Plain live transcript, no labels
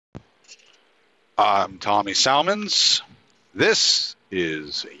I'm Tommy Salmons. This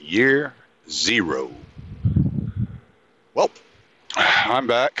is year zero. Well, I'm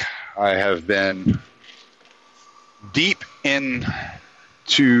back. I have been deep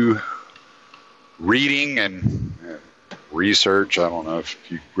into reading and research. I don't know if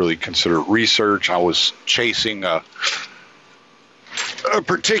you really consider it research. I was chasing a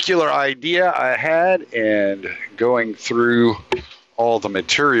particular idea I had and going through all the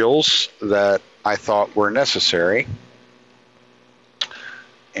materials that I thought were necessary.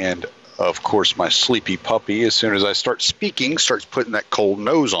 And of course, my sleepy puppy, as soon as I start speaking, starts putting that cold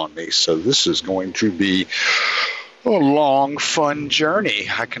nose on me. So this is going to be a long, fun journey.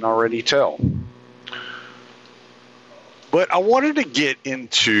 I can already tell. But I wanted to get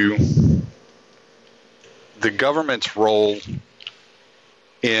into the government's role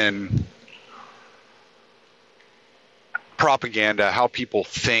in propaganda, how people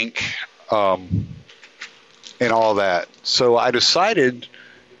think, and all that. So I decided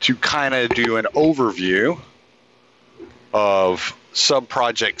to kind of do an overview of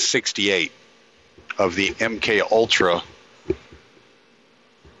Subproject 68 of the MK Ultra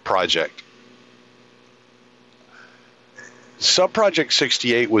project. Subproject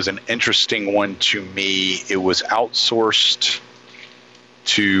 68 was an interesting one to me. It was outsourced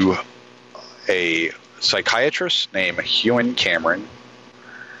to a psychiatrist named Ewan Cameron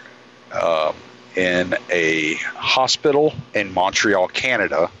in a hospital in Montreal,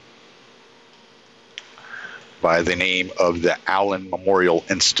 Canada, by the name of the Allen Memorial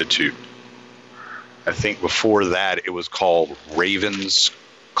Institute. I think before that it was called Raven's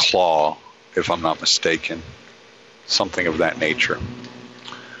Claw, if I'm not mistaken. Something of that nature.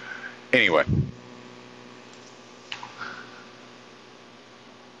 Anyway.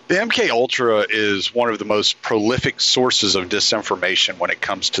 The MK Ultra is one of the most prolific sources of disinformation when it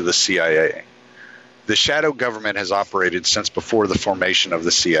comes to the CIA. The shadow government has operated since before the formation of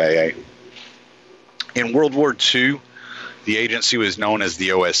the CIA. In World War II, the agency was known as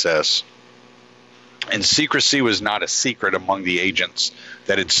the OSS, and secrecy was not a secret among the agents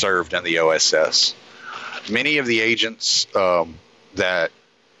that had served in the OSS. Many of the agents that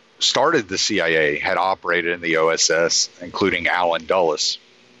started the CIA had operated in the OSS, including Allen Dulles,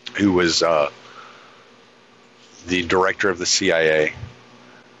 who was the director of the CIA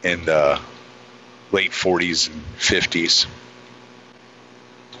in the late 40s and 50s.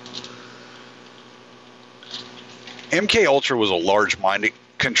 MK Ultra was a large mind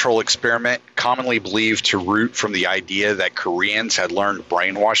control experiment commonly believed to root from the idea that Koreans had learned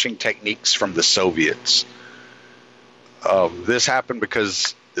brainwashing techniques from the Soviets. This happened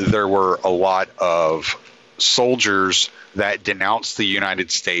because there were a lot of soldiers that denounced the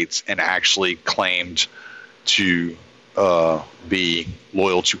United States and actually claimed to be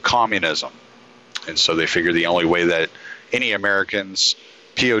loyal to communism. And so they figured the only way that any Americans,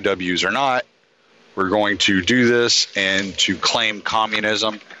 POWs or not, were going to do this and to claim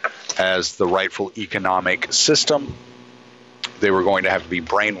communism as the rightful economic system, they were going to have to be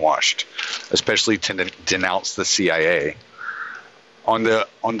brainwashed, especially to denounce the CIA. On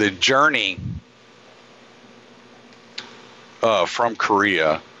the journey from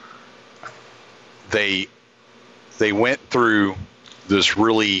Korea, they went through this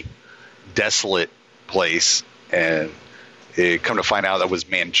really desolate place, and it come to find out that was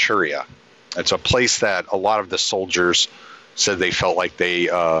Manchuria. It's a place that a lot of the soldiers said they felt like they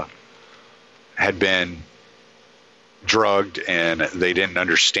had been drugged and they didn't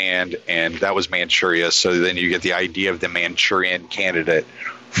understand, and that was Manchuria. So then you get the idea of the Manchurian Candidate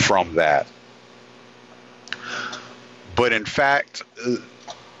from that. But in fact,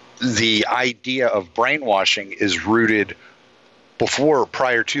 the idea of brainwashing is rooted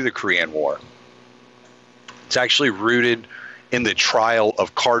prior to the Korean War. It's actually rooted in the trial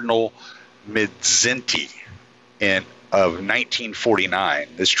of Cardinal Mindszenty of 1949.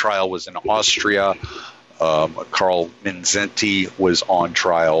 This trial was in Austria. Karl Mindszenty was on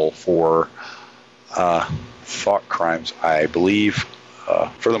trial for thought crimes, I believe,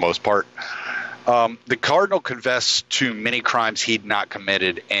 for the most part. The cardinal confessed to many crimes he'd not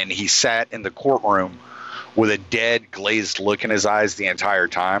committed, and he sat in the courtroom with a dead, glazed look in his eyes the entire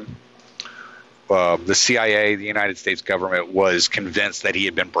time. The CIA, the United States government, was convinced that he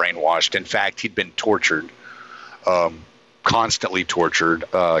had been brainwashed. In fact, he'd been tortured, constantly tortured,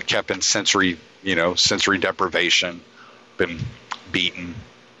 kept in sensory deprivation, been beaten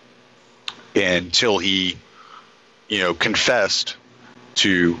until he, confessed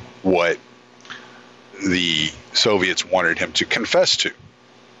to what the Soviets wanted him to confess to.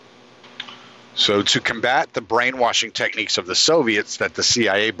 So to combat the brainwashing techniques of the Soviets that the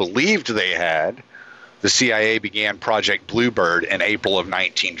CIA believed they had, the CIA began Project Bluebird in April of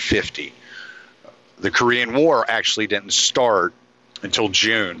 1950. The Korean War actually didn't start until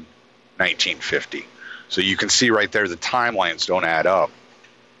June 1950. So you can see right there the timelines don't add up.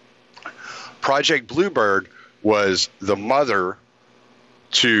 Project Bluebird was the mother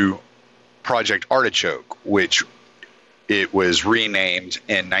to Project Artichoke, which it was renamed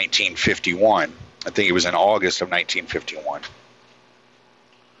in 1951. I think it was in August of 1951.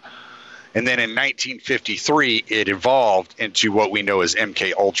 And then in 1953, it evolved into what we know as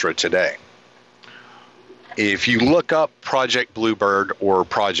MK Ultra today. If you look up Project Bluebird or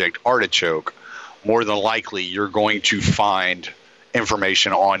Project Artichoke, more than likely you're going to find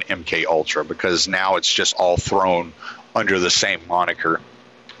information on MK Ultra, because now it's just all thrown under the same moniker.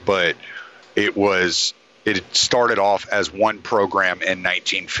 But it started off as one program in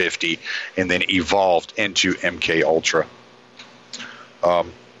 1950 and then evolved into MK Ultra.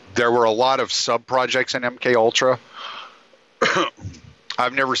 There were a lot of sub projects in MK Ultra.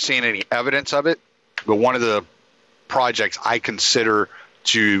 I've never seen any evidence of it, but one of the projects I consider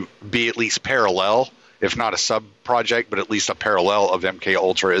to be at least parallel, if not a sub project, but at least a parallel of MK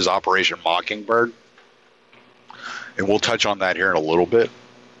Ultra, is Operation Mockingbird. And we'll touch on that here in a little bit.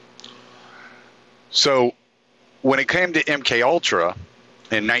 So when it came to MK Ultra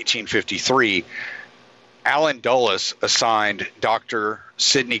in 1953, Alan Dulles assigned Dr.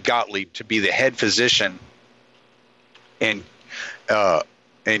 Sidney Gottlieb to be the head physician and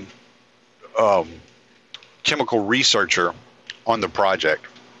chemical researcher on the project.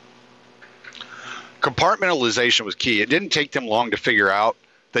 Compartmentalization was key. It didn't take them long to figure out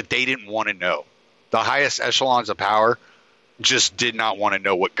that they didn't want to know. The highest echelons of power just did not want to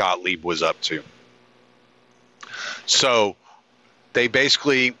know what Gottlieb was up to. So they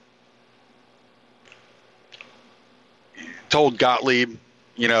basically told Gottlieb,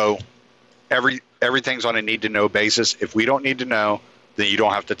 everything's on a need-to-know basis. If we don't need to know, then you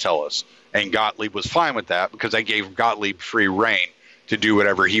don't have to tell us. And Gottlieb was fine with that, because they gave Gottlieb free reign to do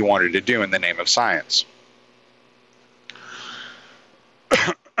whatever he wanted to do in the name of science.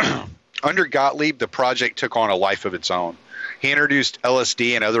 Under Gottlieb, the project took on a life of its own. He introduced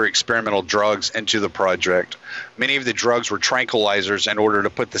LSD and other experimental drugs into the project. Many of the drugs were tranquilizers in order to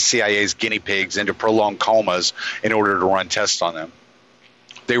put the CIA's guinea pigs into prolonged comas in order to run tests on them.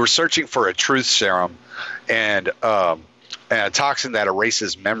 They were searching for a truth serum and a toxin that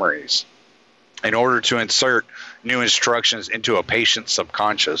erases memories in order to insert new instructions into a patient's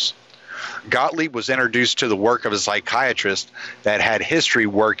subconscious. Gottlieb was introduced to the work of a psychiatrist that had history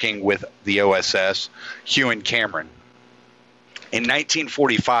working with the OSS, Ewen Cameron. In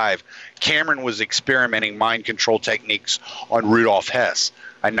 1945, Cameron was experimenting mind control techniques on Rudolf Hess,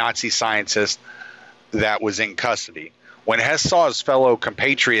 a Nazi scientist that was in custody. When Hess saw his fellow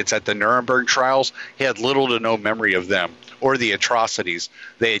compatriots at the Nuremberg trials, he had little to no memory of them or the atrocities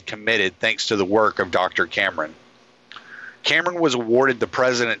they had committed thanks to the work of Dr. Cameron. Cameron was awarded the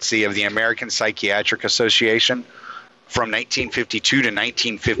presidency of the American Psychiatric Association from 1952 to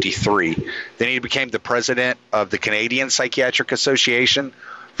 1953. Then he became the president of the Canadian Psychiatric Association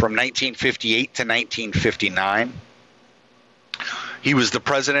from 1958 to 1959. He was the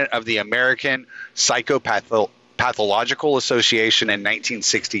president of the American Psychopathological Association in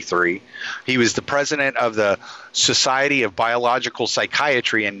 1963. He was the president of the Society of Biological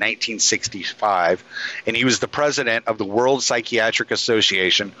Psychiatry in 1965. And he was the president of the World Psychiatric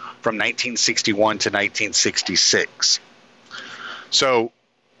Association from 1961 to 1966. So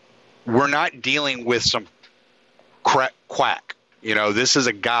we're not dealing with some quack. This is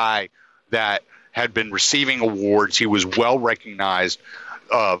a guy that had been receiving awards. He was well recognized,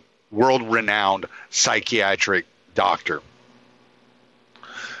 world-renowned psychiatric doctor.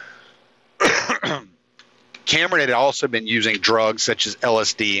 Cameron had also been using drugs such as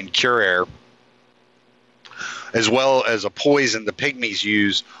LSD and Cure-Air, as well as a poison the pygmies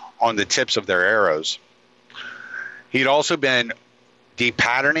use on the tips of their arrows. He'd also been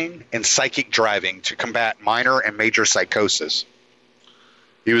depatterning and psychic driving to combat minor and major psychosis.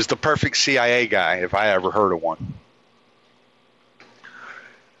 He was the perfect CIA guy, if I ever heard of one.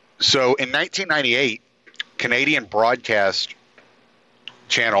 So in 1998, Canadian Broadcast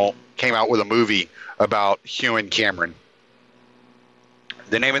Channel came out with a movie about Ewen Cameron.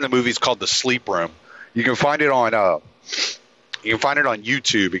 The name of the movie is called The Sleep Room. You can find it on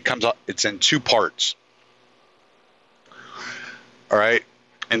YouTube. It comes up. It's in 2 parts. All right,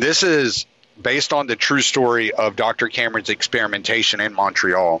 and this is based on the true story of Dr. Cameron's experimentation in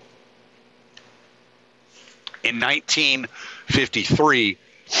Montreal. In 1953,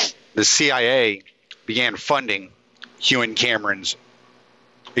 the CIA began funding Hugh and Cameron's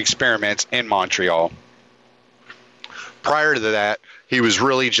experiments in Montreal. Prior to that, he was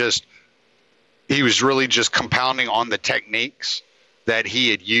really just compounding on the techniques that he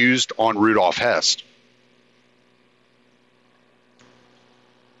had used on Rudolf Hess.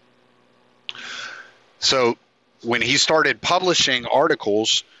 So when he started publishing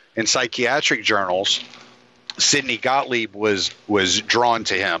articles in psychiatric journals, Sidney Gottlieb was drawn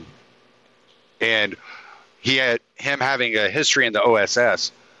to him. And he had him having a history in the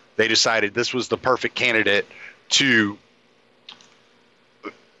OSS. They decided this was the perfect candidate to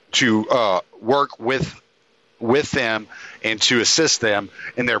work with them and to assist them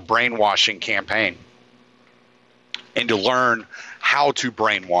in their brainwashing campaign and to learn how to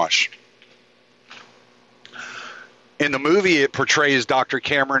brainwash. In the movie, it portrays Dr.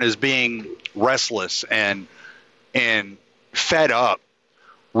 Cameron as being restless and fed up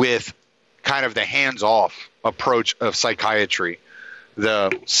with kind of the hands-off approach of psychiatry,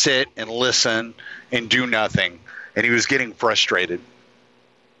 the sit and listen and do nothing, and he was getting frustrated.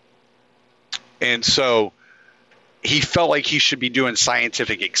 And so he felt like he should be doing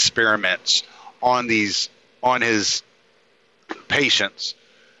scientific experiments on his patients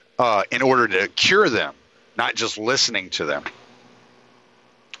in order to cure them, not just listening to them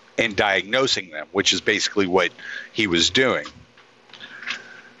and diagnosing them, which is basically what he was doing.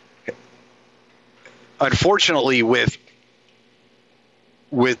 Unfortunately, with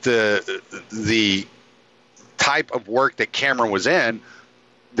the type of work that Cameron was in,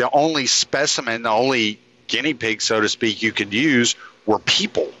 the only specimen, the only guinea pig, so to speak, you could use were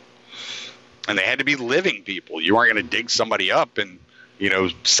people. And they had to be living people. You weren't going to dig somebody up and,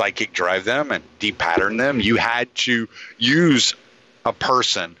 psychic drive them and de-pattern them. You had to use a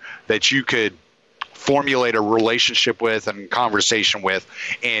person that you could formulate a relationship with and conversation with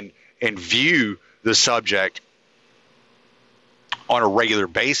and view the subject on a regular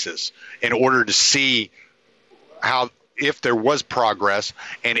basis in order to see if there was progress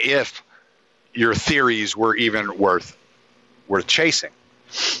and if your theories were even worth chasing.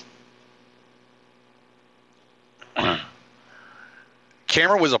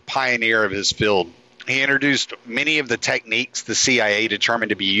 Cameron was a pioneer of his field. He introduced many of the techniques the CIA determined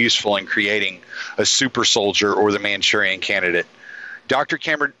to be useful in creating a super soldier or the Manchurian Candidate. Dr.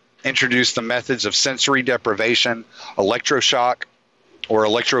 Cameron introduced the methods of sensory deprivation, electroshock, or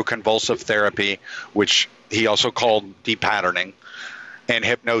electroconvulsive therapy, which he also called de-patterning, and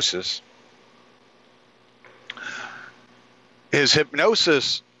hypnosis. His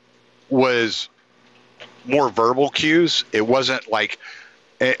hypnosis was more verbal cues. It wasn't like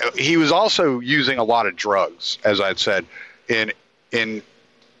he was also using a lot of drugs, as I'd said, and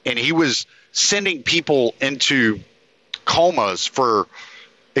he was sending people into comas for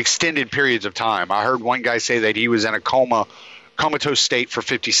extended periods of time. I heard one guy say that he was in a comatose state for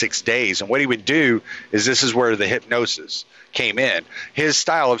 56 days. And what he would do is, this is where the hypnosis came in. His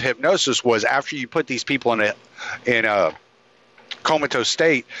style of hypnosis was, after you put these people in a comatose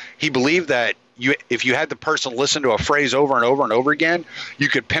state, he believed that if you had the person listen to a phrase over and over and over again, you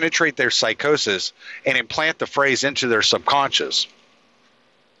could penetrate their psychosis and implant the phrase into their subconscious.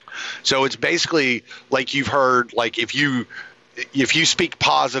 So it's basically like you've heard, like if you speak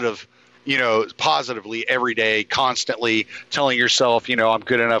positively every day, constantly telling yourself, I'm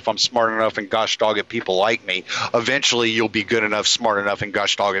good enough, I'm smart enough, and gosh dog it, people like me. Eventually you'll be good enough, smart enough, and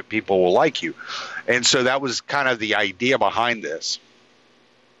gosh dog it, people will like you. And so that was kind of the idea behind this.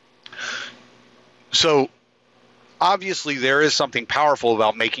 So obviously there is something powerful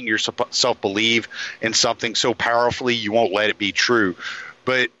about making yourself believe in something so powerfully you won't let it be true.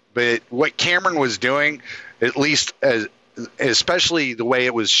 But what Cameron was doing, at least especially the way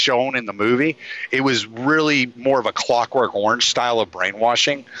it was shown in the movie, it was really more of a Clockwork Orange style of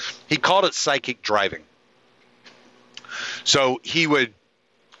brainwashing. He called it psychic driving. So he would,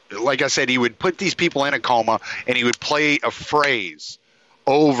 like I said, he would put these people in a coma and he would play a phrase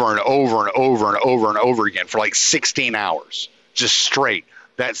over and over and over and over and over again for like 16 hours, just straight,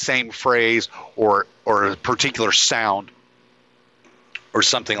 that same phrase or a particular sound or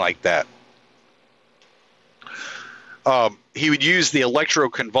something like that. He would use the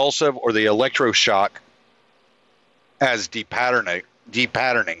electroconvulsive or the electroshock as de-patterning.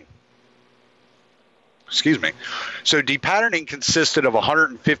 Excuse me. So de-patterning consisted of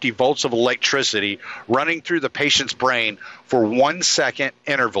 150 volts of electricity running through the patient's brain for 1 second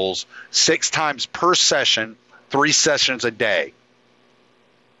intervals, 6 times per session, 3 sessions a day.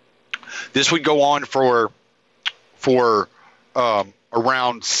 This would go on for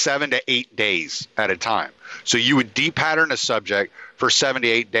around 7 to 8 days at a time. So you would de-pattern a subject for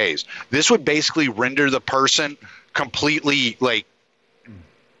 78 days. This would basically render the person completely like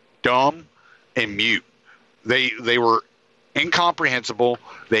dumb and mute. They were incomprehensible.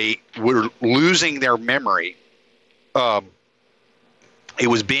 They were losing their memory. It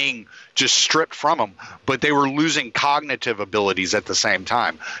was being just stripped from them, but they were losing cognitive abilities at the same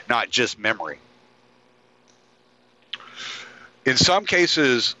time, not just memory. In some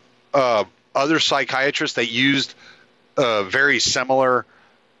cases, other psychiatrists that used a very similar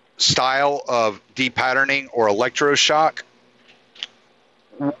style of depatterning or electroshock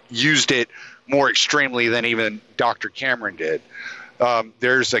used it more extremely than even Dr. Cameron did.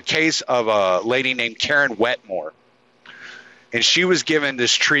 There's a case of a lady named Karen Wetmore, and she was given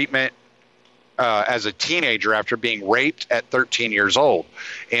this treatment as a teenager after being raped at 13 years old.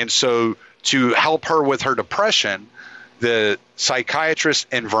 And so to help her with her depression, the psychiatrist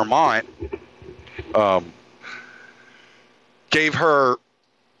in Vermont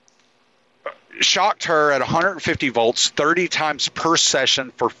shocked her at 150 volts 30 times per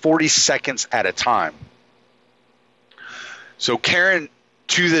session for 40 seconds at a time. So Karen,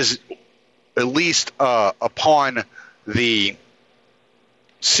 to this, at least upon the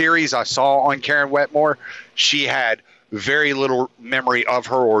series I saw on Karen Wetmore, she had very little memory of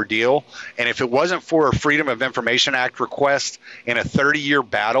her ordeal. And if it wasn't for a Freedom of Information Act request in a 30-year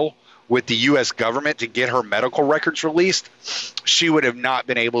battle with the U.S. government to get her medical records released, she would have not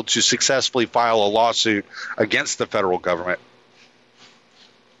been able to successfully file a lawsuit against the federal government.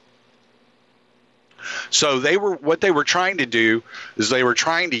 So what they were trying to do is they were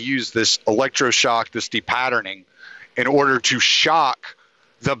trying to use this electroshock, this depatterning, in order to shock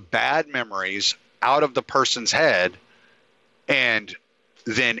the bad memories out of the person's head and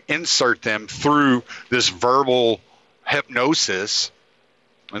then insert them through this verbal hypnosis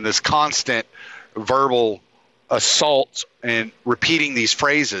and this constant verbal assault and repeating these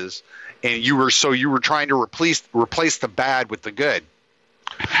phrases. And you were trying to replace the bad with the good.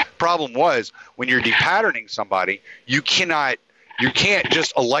 Problem was, when you're depatterning somebody, you can't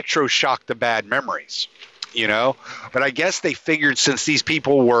just electroshock the bad memories, you know. But I guess they figured since these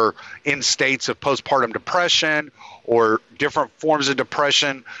people were in states of postpartum depression or different forms of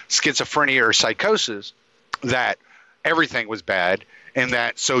depression, schizophrenia or psychosis, that everything was bad, and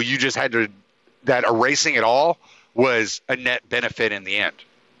that so you just had to, that erasing it all was a net benefit in the end.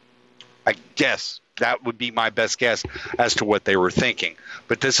 I guess that would be my best guess as to what they were thinking.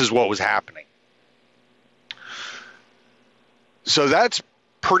 But this is what was happening. So that's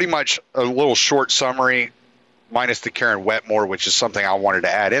pretty much a little short summary, minus the Karen Wetmore, which is something I wanted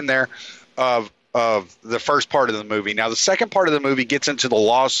to add in there, of the first part of the movie. Now, the second part of the movie gets into the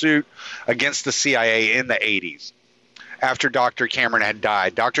lawsuit against the CIA in the 80s after Dr. Cameron had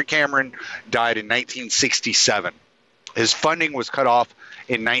died. Dr. Cameron died in 1967. His funding was cut off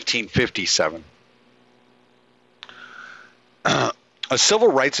in 1957. A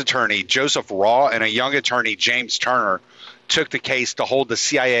civil rights attorney, Joseph Raw, and a young attorney, James Turner, took the case to hold the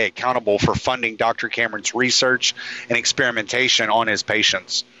CIA accountable for funding Dr. Cameron's research and experimentation on his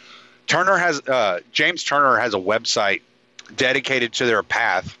patients. James Turner has a website dedicated to their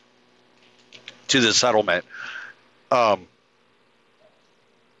path to the settlement.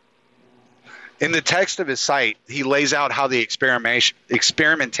 In the text of his site, he lays out how the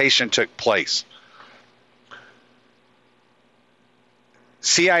experimentation took place.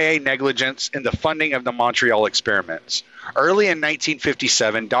 CIA negligence in the funding of the Montreal experiments. Early in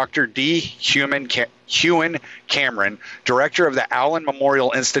 1957, Dr. D. Hewan Cameron, director of the Allen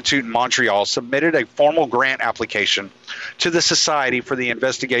Memorial Institute in Montreal, submitted a formal grant application to the Society for the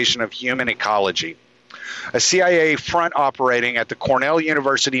Investigation of Human Ecology, a CIA front operating at the Cornell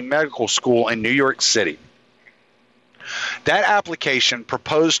University Medical School in New York City. That application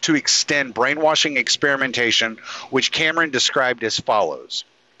proposed to extend brainwashing experimentation, which Cameron described as follows: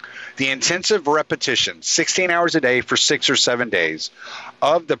 the intensive repetition, 16 hours a day for 6 or 7 days,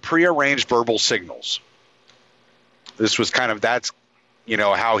 of the prearranged verbal signals. This was that's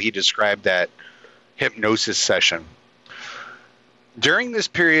how he described that hypnosis session. During this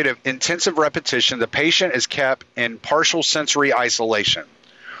period of intensive repetition, the patient is kept in partial sensory isolation.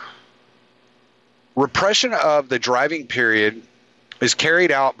 Repression of the driving period is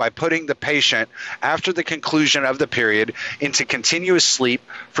carried out by putting the patient, after the conclusion of the period, into continuous sleep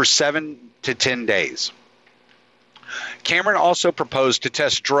for 7 to 10 days. Cameron also proposed to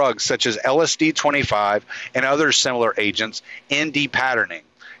test drugs such as LSD-25 and other similar agents in depatterning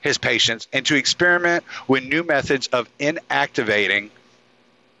his patients and to experiment with new methods of inactivating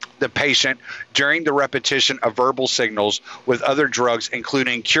the patient during the repetition of verbal signals with other drugs,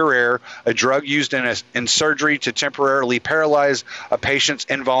 including Curair, a drug used in surgery to temporarily paralyze a patient's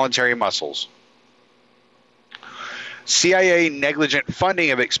involuntary muscles. CIA negligent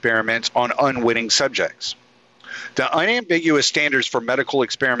funding of experiments on unwitting subjects. The unambiguous standards for medical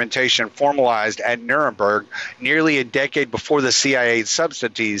experimentation formalized at Nuremberg nearly a decade before the CIA's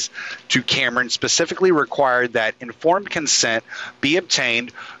subsidies to Cameron specifically required that informed consent be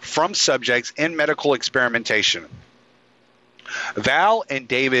obtained from subjects in medical experimentation. Val and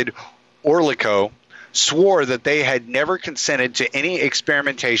David Orlico swore that they had never consented to any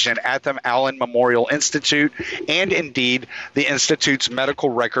experimentation at the Allen Memorial Institute, and indeed, the Institute's medical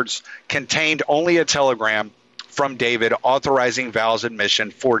records contained only a telegram from David authorizing Val's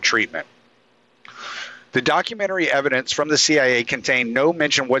admission for treatment. The documentary evidence from the CIA contained no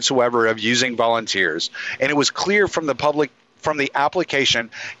mention whatsoever of using volunteers, and it was clear from the application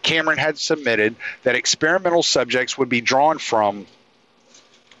Cameron had submitted that experimental subjects would be drawn from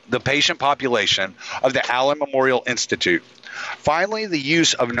the patient population of the Allen Memorial Institute. Finally, the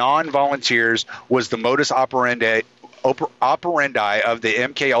use of non-volunteers was the modus operandi of the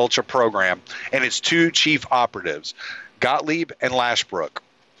MKUltra program and its two chief operatives, Gottlieb and Lashbrook.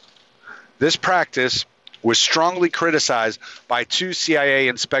 This practice was strongly criticized by two CIA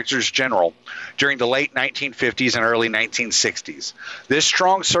inspectors general during the late 1950s and early 1960s. This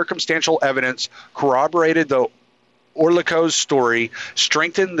strong circumstantial evidence corroborated the Orlico's story,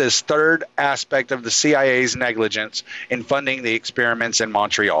 strengthened this third aspect of the CIA's negligence in funding the experiments in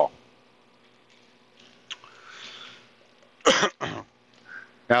Montreal.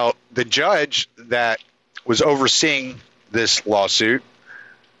 Now, the judge that was overseeing this lawsuit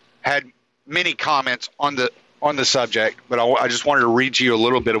had many comments on the subject, but I just wanted to read you a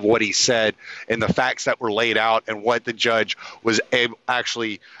little bit of what he said and the facts that were laid out and what the judge was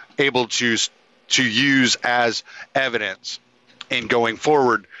actually able to use as evidence in going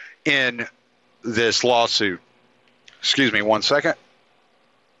forward in this lawsuit. Excuse me one second.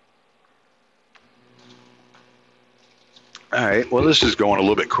 All right. Well, this is going a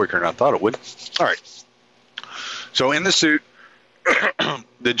little bit quicker than I thought it would. All right. So in the suit,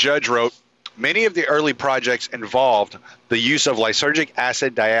 the judge wrote, many of the early projects involved the use of lysergic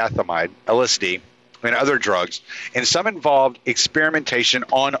acid diethylamide, LSD, and other drugs, and some involved experimentation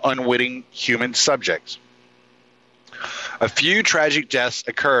on unwitting human subjects. A few tragic deaths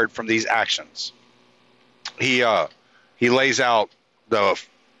occurred from these actions. He lays out the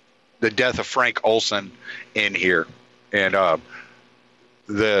death of Frank Olson in here, and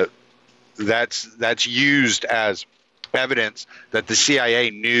that's used as evidence that the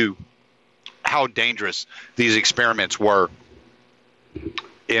CIA knew how dangerous these experiments were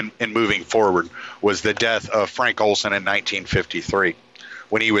in moving forward, was the death of Frank Olson in 1953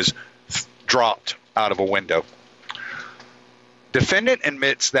 when he was dropped out of a window. Defendant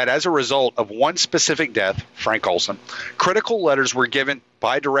admits that as a result of one specific death, Frank Olson, critical letters were given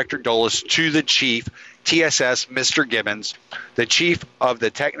by Director Dulles to the chief, TSS, Mr. Gibbons, the chief of the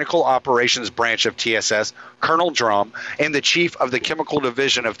Technical Operations Branch of TSS, Colonel Drum, and the chief of the Chemical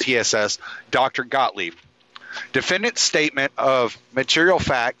Division of TSS, Dr. Gottlieb. Defendant's statement of material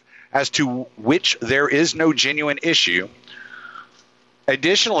fact as to which there is no genuine issue.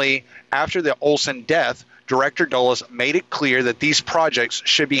 Additionally, after the Olson death, Director Dulles made it clear that these projects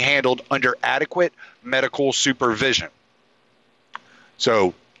should be handled under adequate medical supervision.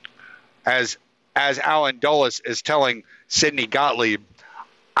 So, as Alan Dulles is telling Sidney Gottlieb,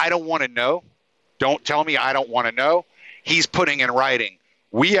 I don't want to know. Don't tell me I don't want to know. He's putting in writing,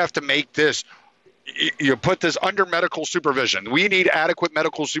 we have to make this, you put this under medical supervision. We need adequate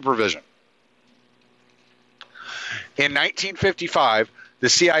medical supervision. In 1955, the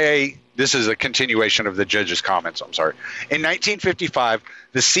CIA, this is a continuation of the judge's comments, I'm sorry. In 1955,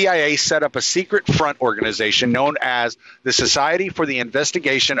 the CIA set up a secret front organization known as the Society for the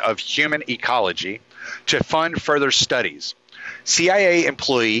Investigation of Human Ecology to fund further studies. CIA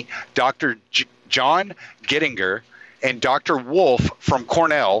employee Dr. John Gettinger and Dr. Wolf from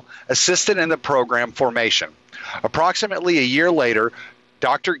Cornell assisted in the program formation. Approximately a year later,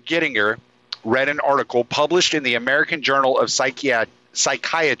 Dr. Gettinger read an article published in the American Journal of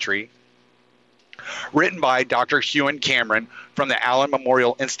Psychiatry written by Dr. Ewan Cameron from the Allen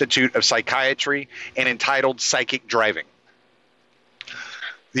Memorial Institute of Psychiatry and entitled Psychic Driving.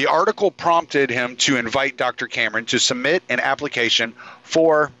 The article prompted him to invite Dr. Cameron to submit an application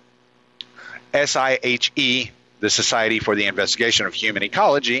for SIHE, the Society for the Investigation of Human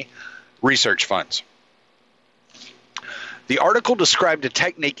Ecology, research funds. The article described a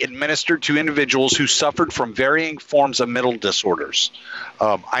technique administered to individuals who suffered from varying forms of mental disorders.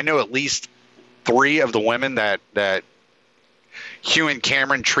 I know at least 3 of the women that Hugh and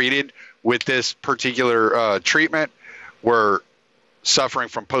Cameron treated with this particular treatment were suffering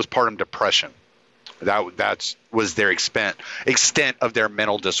from postpartum depression. That was their extent of their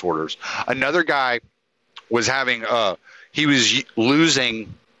mental disorders. Another guy was having he was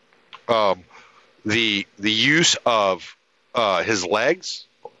losing the use of his legs,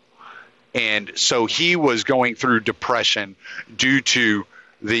 and so he was going through depression due to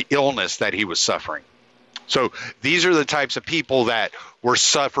the illness that he was suffering. So these are the types of people that were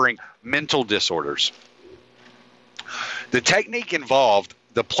suffering mental disorders. The technique involved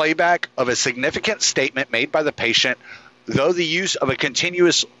the playback of a significant statement made by the patient, though the use of a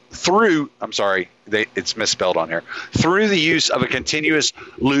continuous it's misspelled on here, through the use of a continuous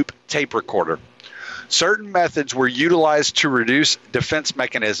loop tape recorder. Certain methods were utilized to reduce defense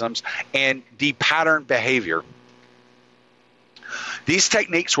mechanisms and de-pattern behavior. These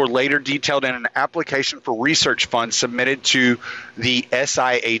techniques were later detailed in an application for research funds submitted to the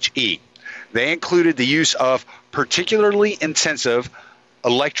SIHE. They included the use of particularly intensive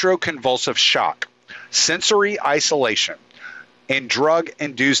electroconvulsive shock, sensory isolation, and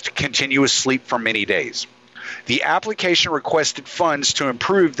drug-induced continuous sleep for many days. The application requested funds to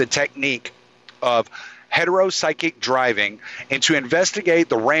improve the technique of heteropsychic driving and to investigate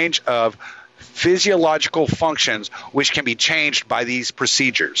the range of physiological functions which can be changed by these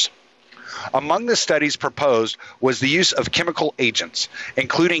procedures. Among the studies proposed was the use of chemical agents,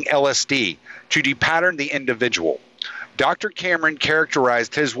 including LSD, to de-pattern the individual. Dr. Cameron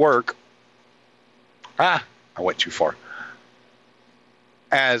characterized his work I went too far.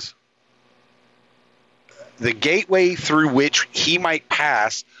 As the gateway through which he might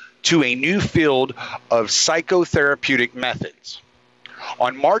pass to a new field of psychotherapeutic methods.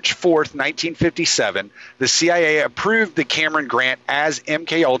 On March 4th, 1957, the CIA approved the Cameron grant as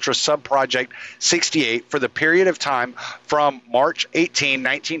MKUltra Subproject 68 for the period of time from March 18,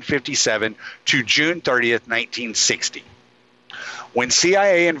 1957 to June 30th, 1960. When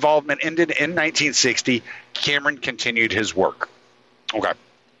CIA involvement ended in 1960, Cameron continued his work. Okay.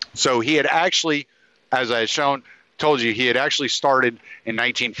 So he had actually, as I had told you, he had actually started in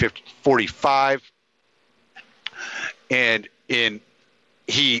 1945, and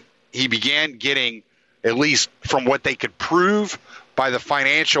he began getting, at least from what they could prove by the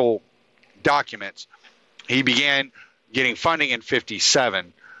financial documents, he began getting funding in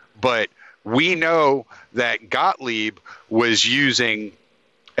 57. But we know that Gottlieb was using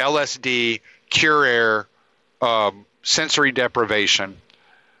LSD, Cure Air, sensory deprivation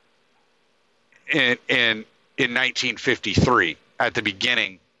in 1953 at the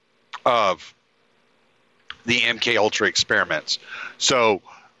beginning of the MKUltra experiments. So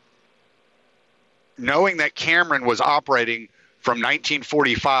knowing that Cameron was operating from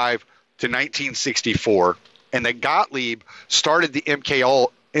 1945 to 1964 and that Gottlieb started the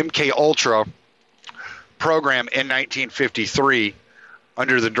MKUltra program in 1953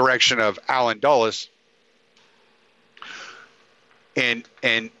 under the direction of Alan Dulles, and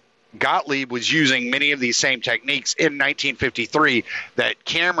Gottlieb was using many of these same techniques in 1953 that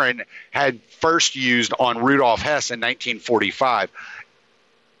Cameron had first used on Rudolf Hess in 1945.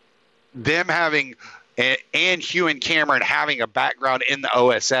 Them having, and Hugh and Cameron having a background in the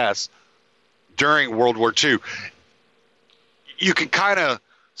OSS during World War II, you can kind of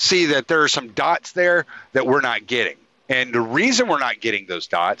see that there are some dots there that we're not getting. And the reason we're not getting those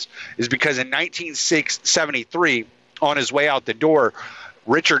dots is because in 1973, on his way out the door,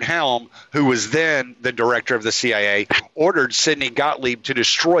 Richard Helm, who was then the director of the CIA, ordered Sidney Gottlieb to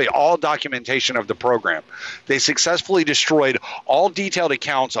destroy all documentation of the program. They successfully destroyed all detailed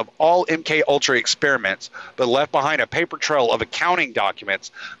accounts of all MKUltra experiments, but left behind a paper trail of accounting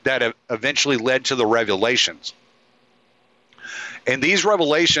documents that eventually led to the revelations. And these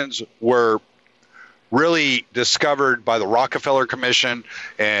revelations were really discovered by the Rockefeller Commission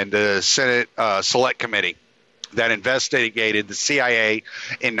and the Senate Select Committee that investigated the CIA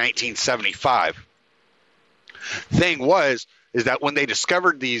in 1975. Thing is that when they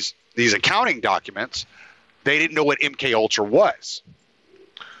discovered these accounting documents, they didn't know what MKUltra was.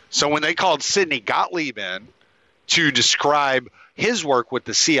 So when they called Sidney Gottlieb in to describe his work with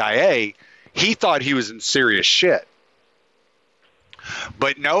the CIA, he thought he was in serious shit.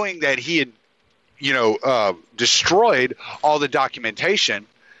 But knowing that he had, destroyed all the documentation,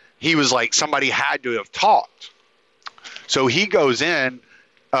 he was like, somebody had to have talked. So he goes in,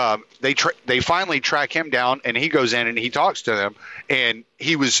 they finally track him down, and he goes in and he talks to them, and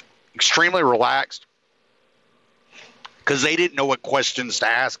he was extremely relaxed. because they didn't know what questions to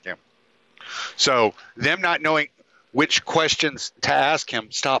ask him. So them not knowing which questions to ask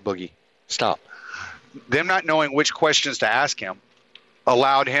him, stop, Boogie, stop. Them not knowing which questions to ask him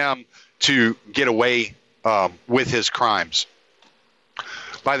allowed him to get away with his crimes.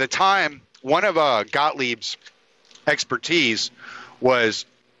 By the time one of Gottlieb's expertise was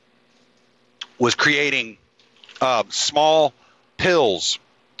creating small pills,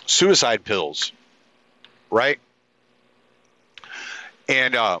 suicide pills, right?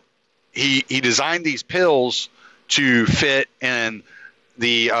 And he designed these pills to fit in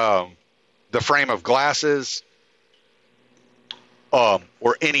the frame of glasses, or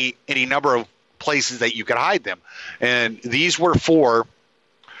any number of places that you could hide them. And these were for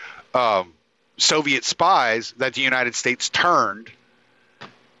Soviet spies that the United States turned,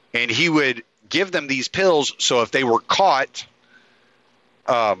 and he would give them these pills so if they were caught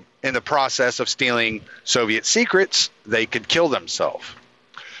in the process of stealing Soviet secrets, they could kill themselves.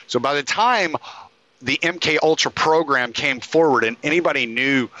 So by the time the MK Ultra program came forward and anybody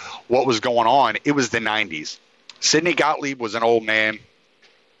knew what was going on, it was the 90s. Sidney Gottlieb was an old man.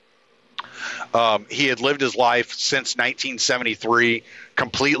 He had lived his life since 1973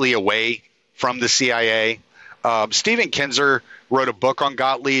 completely away from the CIA. Stephen Kinzer wrote a book on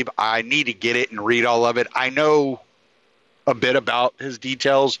Gottlieb. I need to get it and read all of it. I know a bit about his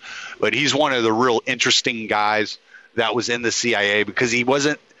details, but he's one of the real interesting guys that was in the CIA, because he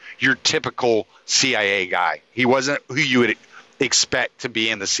wasn't your typical CIA guy. He wasn't who you would expect to be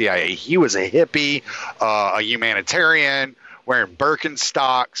in the CIA. He was a hippie, a humanitarian, wearing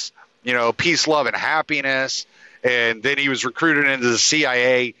Birkenstocks, peace, love, and happiness. And then he was recruited into the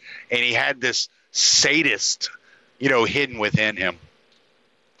CIA, and he had this sadist, hidden within him.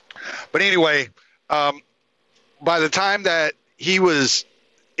 But anyway, by the time that he was,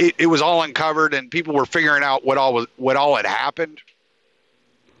 it was all uncovered and people were figuring out what all had happened.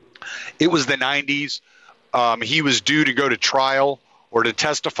 It was the 90s. He was due to go to trial or to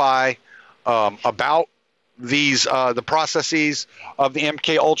testify about these the processes of the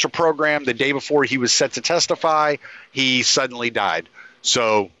MK Ultra program. The day before he was set to testify, he suddenly died.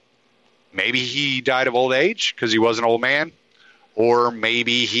 So maybe he died of old age because he was an old man, or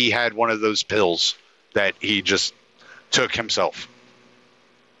maybe he had one of those pills that he just took himself.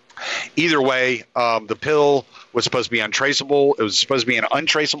 Either way, the pill was supposed to be untraceable. It was supposed to be an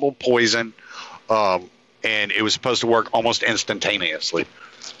untraceable poison, and it was supposed to work almost instantaneously.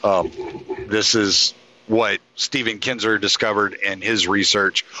 This is what Stephen Kinzer discovered in his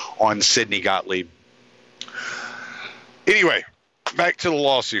research on Sidney Gottlieb. Anyway, back to the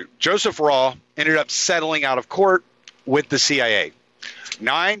lawsuit. Joseph Raw ended up settling out of court with the CIA.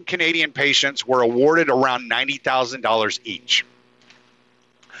 9 Canadian patients were awarded around $90,000 each.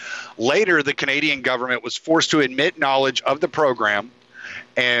 Later, the Canadian government was forced to admit knowledge of the program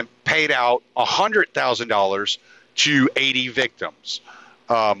and paid out $100,000 to 80 victims.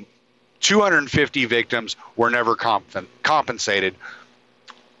 250 victims were never compensated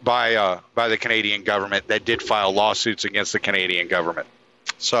by the Canadian government that did file lawsuits against the Canadian government.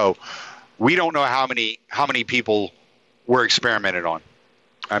 So we don't know how many people were experimented on.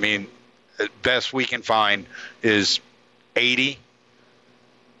 I mean, the best we can find is 80,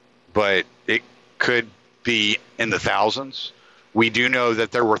 but it could be in the thousands. We do know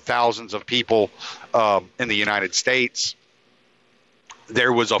that there were thousands of people in the United States.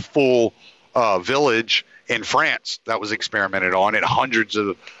 There was a full village in France that was experimented on, and hundreds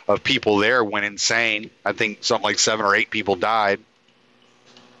of people there went insane. I think something like 7 or 8 people died.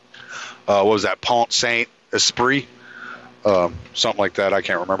 What was that? Pont Saint-Esprit? Something like that. I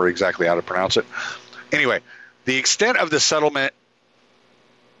can't remember exactly how to pronounce it. Anyway, the extent of the settlement.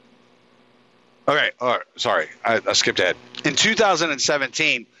 Okay, sorry, I skipped ahead. In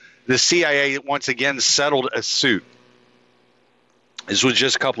 2017, the CIA once again settled a suit. This was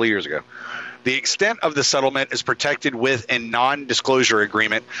just a couple of years ago. The extent of the settlement is protected with a non-disclosure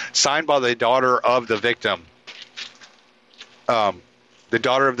agreement signed by the daughter of the victim. The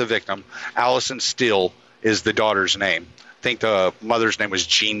daughter of the victim, Allison Steele, is the daughter's name. I think the mother's name was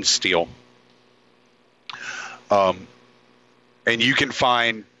Jean Steele. And you can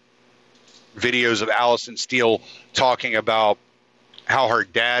find videos of Allison Steele talking about how her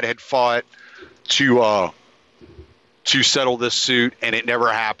dad had fought to settle this suit, and it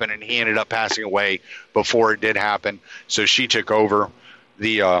never happened, and he ended up passing away before it did happen. So she took over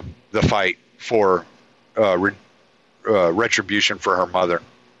the fight for retribution for her mother,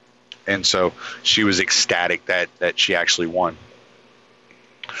 and so she was ecstatic that she actually won.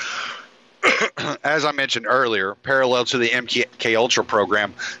 As I mentioned earlier, parallel to the MK Ultra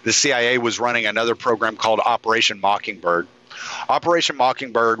program, the CIA was running another program called Operation Mockingbird. Operation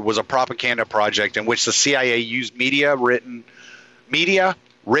Mockingbird was a propaganda project in which the CIA used media, written,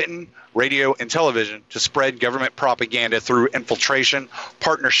 radio, and television to spread government propaganda through infiltration,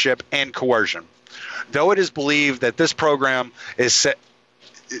 partnership, and coercion. Though it is believed that this program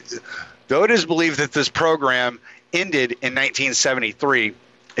ended in 1973,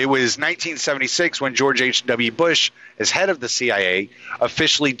 it was 1976 when George H.W. Bush, as head of the CIA,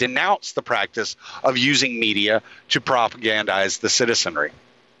 officially denounced the practice of using media to propagandize the citizenry.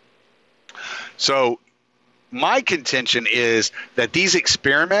 So my contention is that these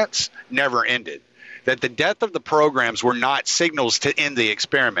experiments never ended, that the death of the programs were not signals to end the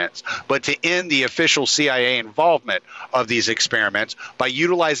experiments, but to end the official CIA involvement of these experiments by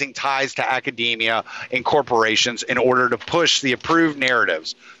utilizing ties to academia and corporations in order to push the approved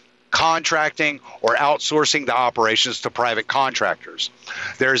narratives, contracting or outsourcing the operations to private contractors.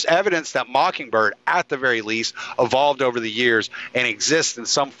 There's evidence that Mockingbird, at the very least, evolved over the years and exists in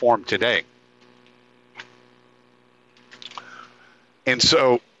some form today. And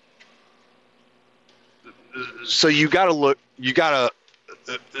so you got to look.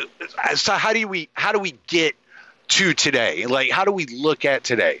 So how do we get to today? Like, how do we look at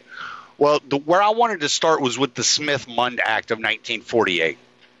today? Well, where I wanted to start was with the Smith-Mundt Act of 1948.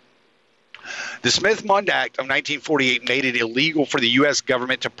 The Smith-Mundt Act of 1948 made it illegal for the U.S.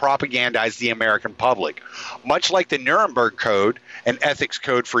 government to propagandize the American public, much like the Nuremberg Code, an ethics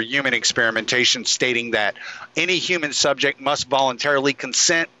code for human experimentation, stating that any human subject must voluntarily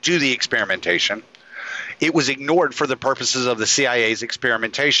consent to the experimentation. It was ignored for the purposes of the CIA's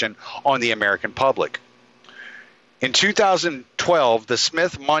experimentation on the American public. In 2012, the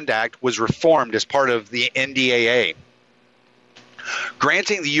Smith-Mundt Act was reformed as part of the NDAA,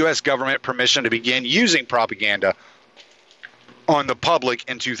 granting the U.S. government permission to begin using propaganda on the public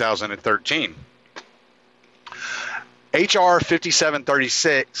in 2013. H.R.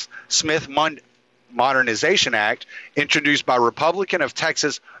 5736, Smith-Mundt Modernization Act, introduced by Republican of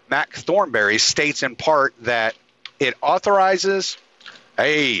Texas Mac Thornberry, states in part that it authorizes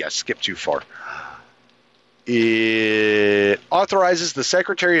I skipped too far. It authorizes the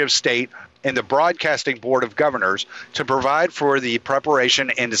Secretary of State and the Broadcasting Board of Governors to provide for the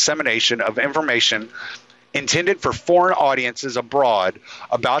preparation and dissemination of information intended for foreign audiences abroad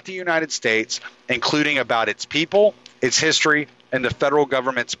about the United States, including about its people, its history, and the federal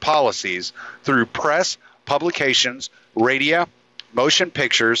government's policies through press, publications, radio, motion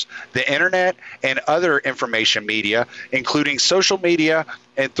pictures, the internet, and other information media, including social media,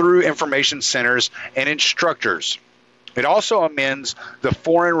 and through information centers and instructors. It also amends the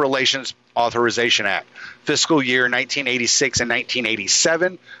Foreign Relations Authorization Act. Fiscal year 1986 and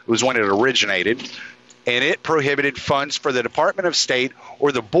 1987 was when it originated, and it prohibited funds for the Department of State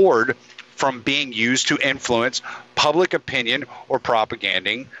or the board from being used to influence public opinion or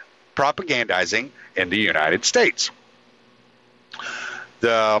propagandizing in the United States.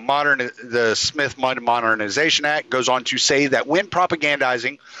 The Smith-Mundt Modernization Act goes on to say that when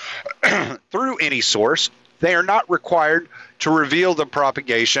propagandizing through any source, they are not required to reveal the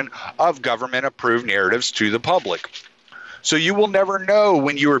propagation of government-approved narratives to the public. So you will never know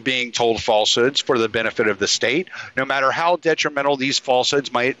when you are being told falsehoods for the benefit of the state, no matter how detrimental these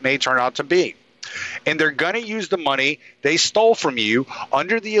falsehoods may turn out to be. And they're going to use the money they stole from you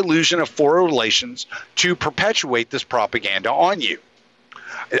under the illusion of foreign relations to perpetuate this propaganda on you.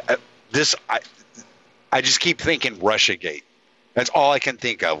 I just keep thinking Russiagate. That's all I can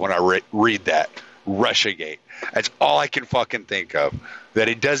think of when I read that. Russiagate. That's all I can fucking think of. That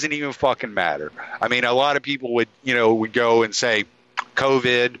it doesn't even fucking matter. I mean, a lot of people would go and say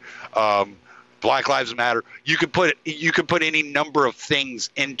COVID, Black Lives Matter. You could put any number of things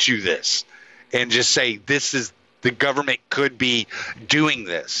into this and just say this is the government could be doing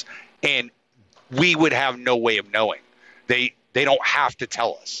this, and we would have no way of knowing. They don't have to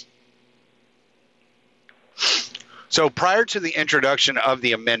tell us. So prior to the introduction of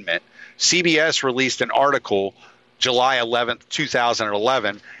the amendment, CBS released an article July 11th,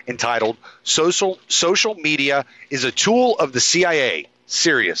 2011, entitled Social Media is a Tool of the CIA,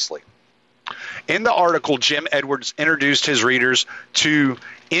 Seriously. In the article, Jim Edwards introduced his readers to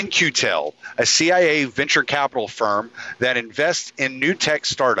In-Q-Tel, a CIA venture capital firm that invests in new tech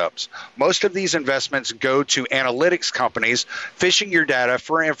startups. Most of these investments go to analytics companies, fishing your data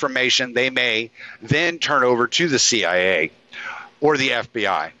for information they may then turn over to the CIA or the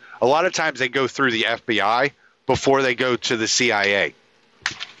FBI. A lot of times they go through the FBI before they go to the CIA.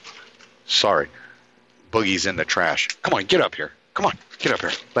 Sorry. Boogie's in the trash. Come on, get up here. Come on, get up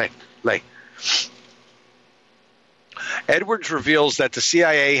here. Lay. Edwards reveals that the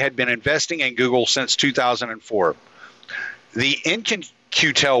CIA had been investing in Google since 2004. The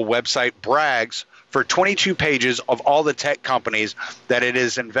In-Q-Tel website brags for 22 pages of all the tech companies that it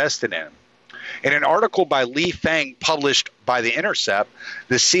is invested in. In an article by Lee Fang published by The Intercept,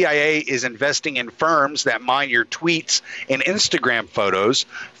 the CIA is investing in firms that mine your tweets and Instagram photos.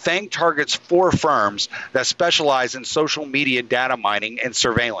 Fang targets 4 firms that specialize in social media data mining and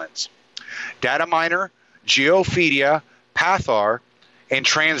surveillance: Dataminer, Geophedia, Pathar, and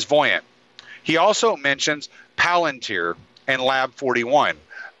Transvoyant. He also mentions Palantir and Lab 41.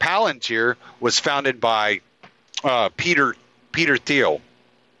 Palantir was founded by Peter Thiel.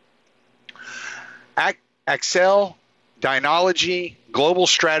 Accel, Dynology, Global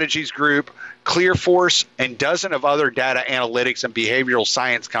Strategies Group, ClearForce, and dozens of other data analytics and behavioral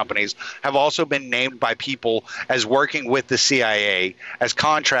science companies have also been named by people as working with the CIA as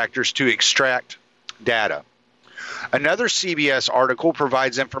contractors to extract data. Another CBS article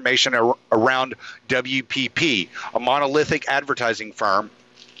provides information around WPP, a monolithic advertising firm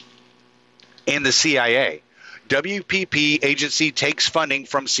in the CIA. WPP agency takes funding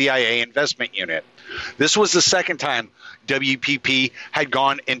from CIA investment unit. This was the second time WPP had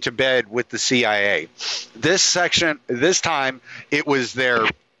gone into bed with the CIA. This time it was their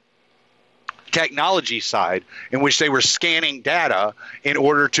technology side, in which they were scanning data in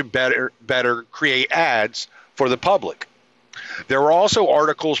order to better create ads for the public. There were also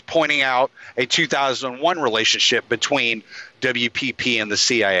articles pointing out a 2001 relationship between WPP and the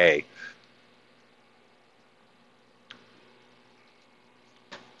CIA.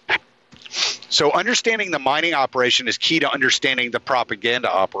 So understanding the mining operation is key to understanding the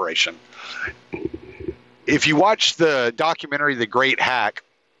propaganda operation. If you watch the documentary The Great Hack,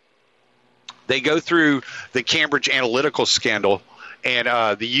 they go through the Cambridge Analytica scandal and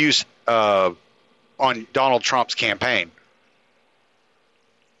the use on Donald Trump's campaign.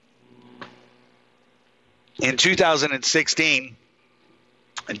 In 2016,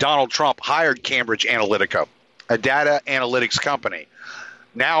 Donald Trump hired Cambridge Analytica, a data analytics company,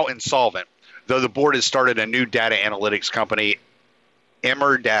 now insolvent, though the board has started a new data analytics company,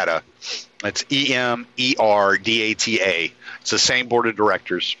 Emerdata. It's Emerdata. It's the same board of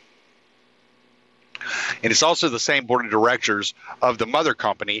directors. And it's also the same board of directors of the mother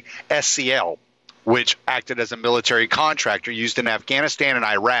company, SCL, which acted as a military contractor used in Afghanistan and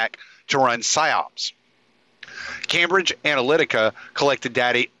Iraq to run PSYOPs. Cambridge Analytica collected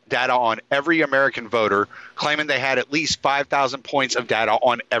data on every American voter, claiming they had at least 5,000 points of data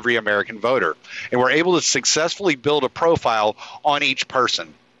on every American voter, and were able to successfully build a profile on each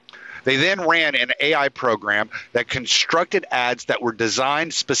person. They then ran an AI program that constructed ads that were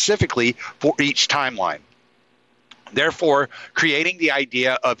designed specifically for each timeline, therefore creating the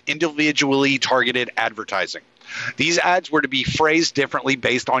idea of individually targeted advertising. These ads were to be phrased differently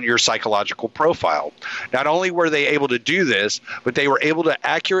based on your psychological profile. Not only were they able to do this, but they were able to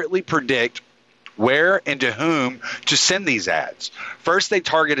accurately predict where and to whom to send these ads. First, they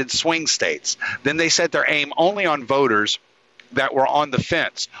targeted swing states. Then they set their aim only on voters that were on the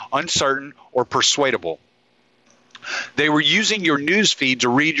fence, uncertain, or persuadable. They were using your news feed to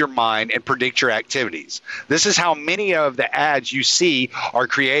read your mind and predict your activities. This is how many of the ads you see are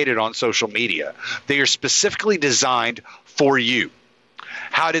created on social media. They are specifically designed for you.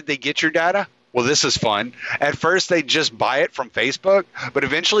 How did they get your data? Well, this is fun. At first, they just buy it from Facebook, but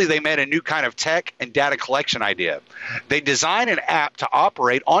eventually they made a new kind of tech and data collection idea. They designed an app to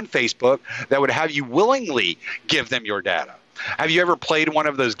operate on Facebook that would have you willingly give them your data. Have you ever played one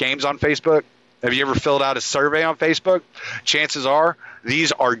of those games on Facebook? Have you ever filled out a survey on Facebook? Chances are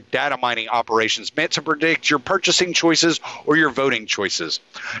these are data mining operations meant to predict your purchasing choices or your voting choices.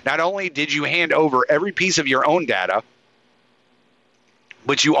 Not only did you hand over every piece of your own data,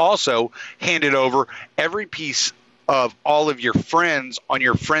 but you also handed over every piece of all of your friends on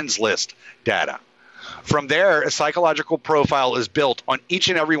your friends list data. From there, a psychological profile is built on each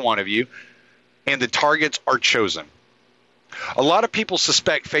and every one of you, and the targets are chosen. A lot of people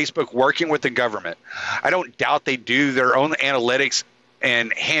suspect Facebook working with the government. I don't doubt they do their own analytics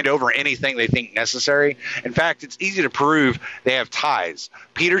and hand over anything they think necessary. In fact, it's easy to prove they have ties.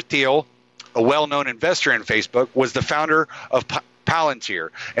 Peter Thiel, a well-known investor in Facebook, was the founder of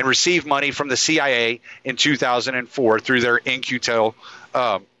Palantir and received money from the CIA in 2004 through their In-Q-Tel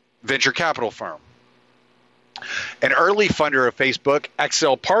venture capital firm. An early funder of Facebook,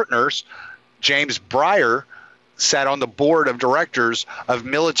 Accel Partners, James Breyer, sat on the board of directors of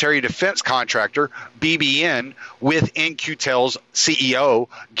military defense contractor BBN with In-Q-Tel's CEO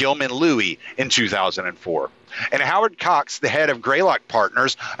Gilman Louie in 2004. And Howard Cox, the head of Greylock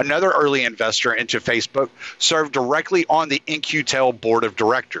Partners, another early investor into Facebook, served directly on the In-Q-Tel board of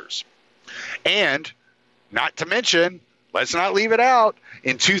directors. And not to mention, let's not leave it out,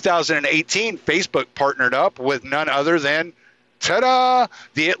 in 2018, Facebook partnered up with none other than, ta-da,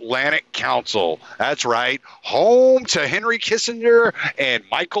 the Atlantic Council. That's right, home to Henry Kissinger and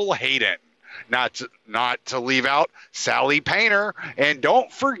Michael Hayden. Not to leave out Sally Painter. And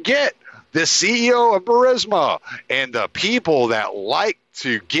don't forget the CEO of Burisma and the people that like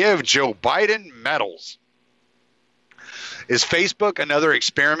to give Joe Biden medals. Is Facebook another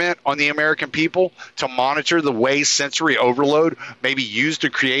experiment on the American people to monitor the way sensory overload may be used to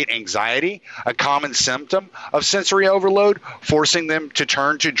create anxiety, a common symptom of sensory overload, forcing them to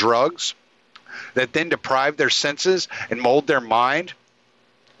turn to drugs that then deprive their senses and mold their mind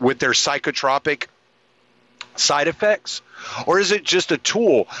with their psychotropic side effects? Or is it just a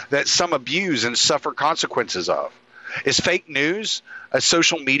tool that some abuse and suffer consequences of? Is fake news a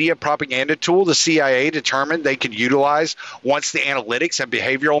social media propaganda tool the CIA determined they could utilize once the analytics and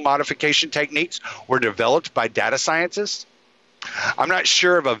behavioral modification techniques were developed by data scientists? I'm not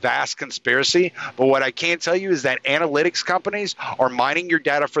sure of a vast conspiracy, but what I can tell you is that analytics companies are mining your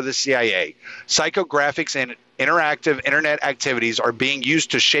data for the CIA. Psychographics and interactive internet activities are being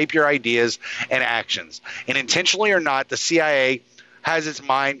used to shape your ideas and actions. And intentionally or not, the CIA has its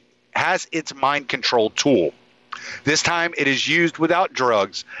mind control tool. This time it is used without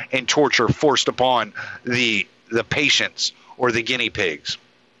drugs and torture forced upon the patients or the guinea pigs.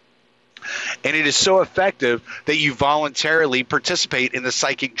 And it is so effective that you voluntarily participate in the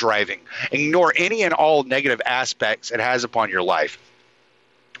psychic driving. Ignore any and all negative aspects it has upon your life.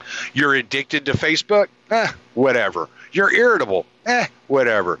 You're addicted to Facebook? Whatever. You're irritable?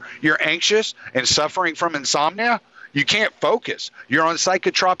 Whatever. You're anxious and suffering from insomnia? You can't focus. You're on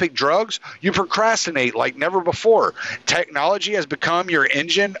psychotropic drugs? You procrastinate like never before. Technology has become your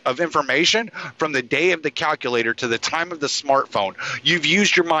engine of information from the day of the calculator to the time of the smartphone. You've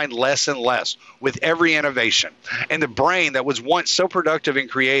used your mind less and less with every innovation. And the brain that was once so productive and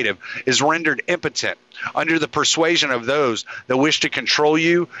creative is rendered impotent under the persuasion of those that wish to control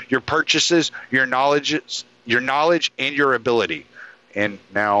you, your purchases, your knowledge, and your ability. And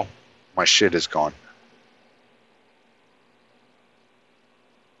now my shit is gone.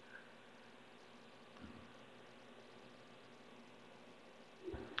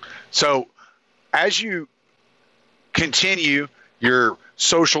 So as you continue your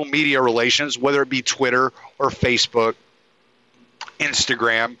social media relations, whether it be Twitter or Facebook,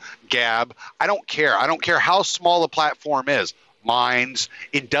 Instagram, Gab, I don't care. I don't care how small the platform is. Minds,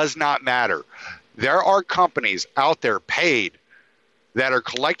 it does not matter. There are companies out there paid that are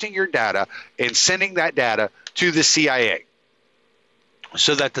collecting your data and sending that data to the CIA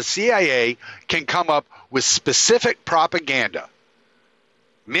so that the CIA can come up with specific propaganda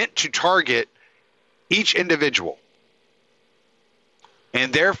meant to target each individual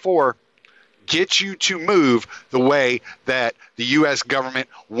and therefore get you to move the way that the U.S. government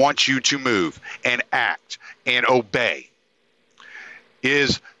wants you to move and act and obey.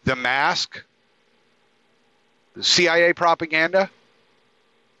 Is the mask CIA propaganda?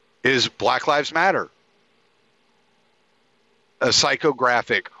 Is Black Lives Matter a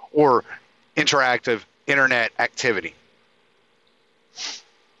psychographic or interactive internet activity?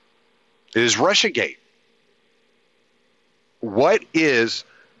 Is Russiagate? What is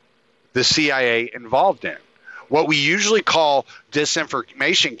the CIA involved in? What we usually call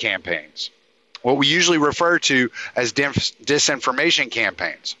disinformation campaigns. What we usually refer to as disinformation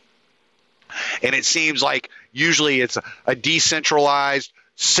campaigns. And it seems like usually it's a decentralized,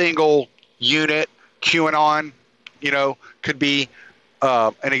 single unit. QAnon, could be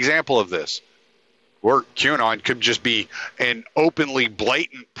an example of this. Or QAnon could just be an openly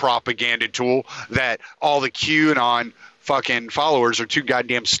blatant propaganda tool that all the QAnon fucking followers are too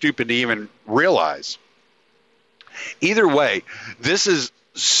goddamn stupid to even realize. Either way, this is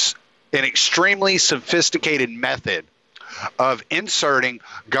an extremely sophisticated method of inserting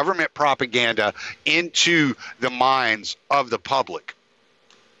government propaganda into the minds of the public.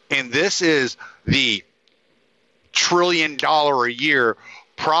 And this is the $1 trillion a year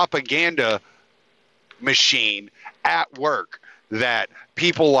propaganda machine at work that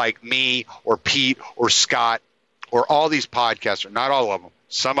people like me or Pete or Scott or all these podcasters, not all of them,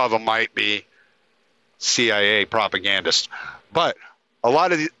 some of them might be CIA propagandists, but a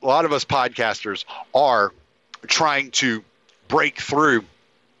lot of us podcasters are trying to break through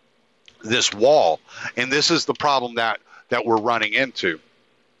this wall, and this is the problem that we're running into.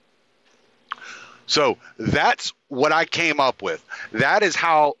 So that's what I came up with. That is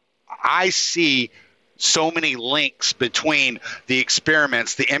how I see so many links between the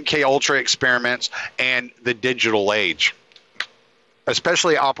experiments, the MK Ultra experiments, and the digital age,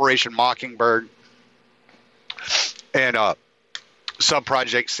 especially Operation Mockingbird and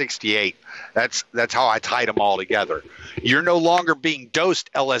Subproject 68. That's how I tied them all together. You're no longer being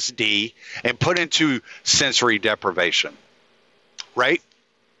dosed LSD and put into sensory deprivation, right?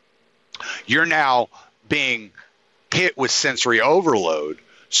 You're now being hit with sensory overload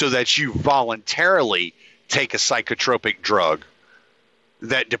so that you voluntarily take a psychotropic drug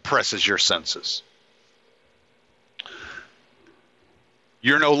that depresses your senses.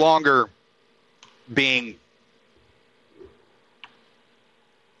 You're no longer being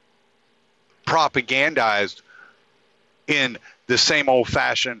propagandized in the same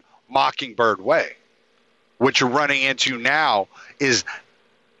old-fashioned Mockingbird way. What you're running into now is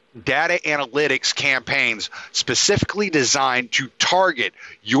data analytics campaigns specifically designed to target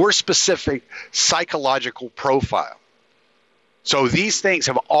your specific psychological profile. So these things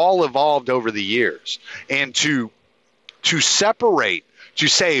have all evolved over the years. And to separate, to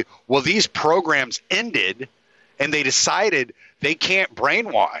say, well, these programs ended and they decided they can't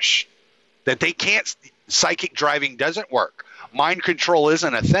brainwash, that they can't, psychic driving doesn't work. Mind control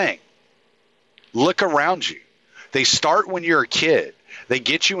isn't a thing. Look around you. They start when you're a kid. They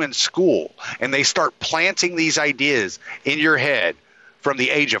get you in school, and they start planting these ideas in your head from the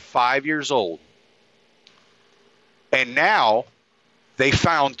age of 5 years old. And now they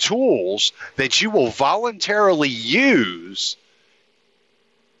found tools that you will voluntarily use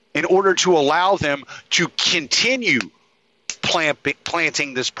in order to allow them to continue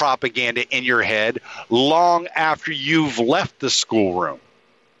planting this propaganda in your head long after you've left the schoolroom.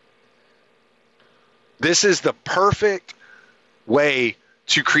 This is the perfect way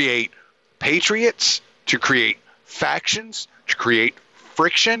to create patriots, to create factions, to create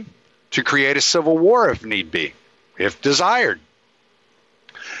friction, to create a civil war if need be, if desired.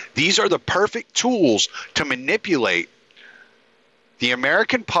 These are the perfect tools to manipulate the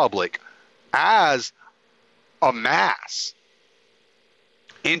American public as a mass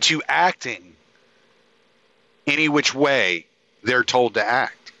into acting any which way they're told to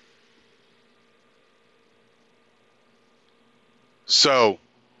act. So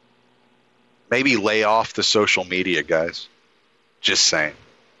maybe lay off the social media, guys. Just saying.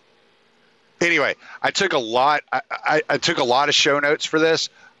 Anyway, I took a lot. I took a lot of show notes for this.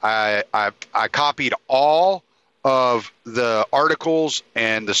 I copied all of the articles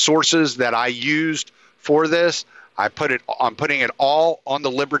and the sources that I used for this. I'm putting it all on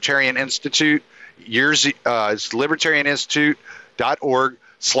the Libertarian Institute. It's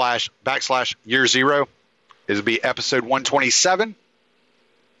libertarianinstitute.org/year zero. It'll be episode 127.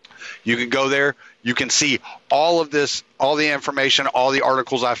 You can go there. You can see all of this, all the information, all the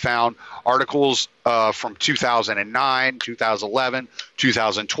articles I found, articles from 2009, 2011,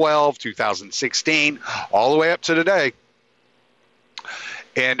 2012, 2016, all the way up to today.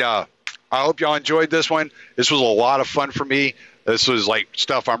 And I hope y'all enjoyed this one. This was a lot of fun for me. This was like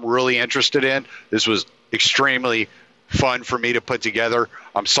stuff I'm really interested in. This was extremely fun for me to put together.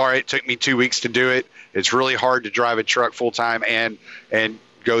 I'm sorry it took me 2 weeks to do it. It's really hard to drive a truck full time and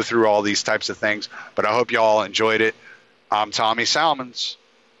go through all these types of things. But I hope y'all enjoyed it. I'm Tommy Salmons.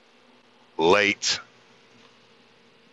 Late.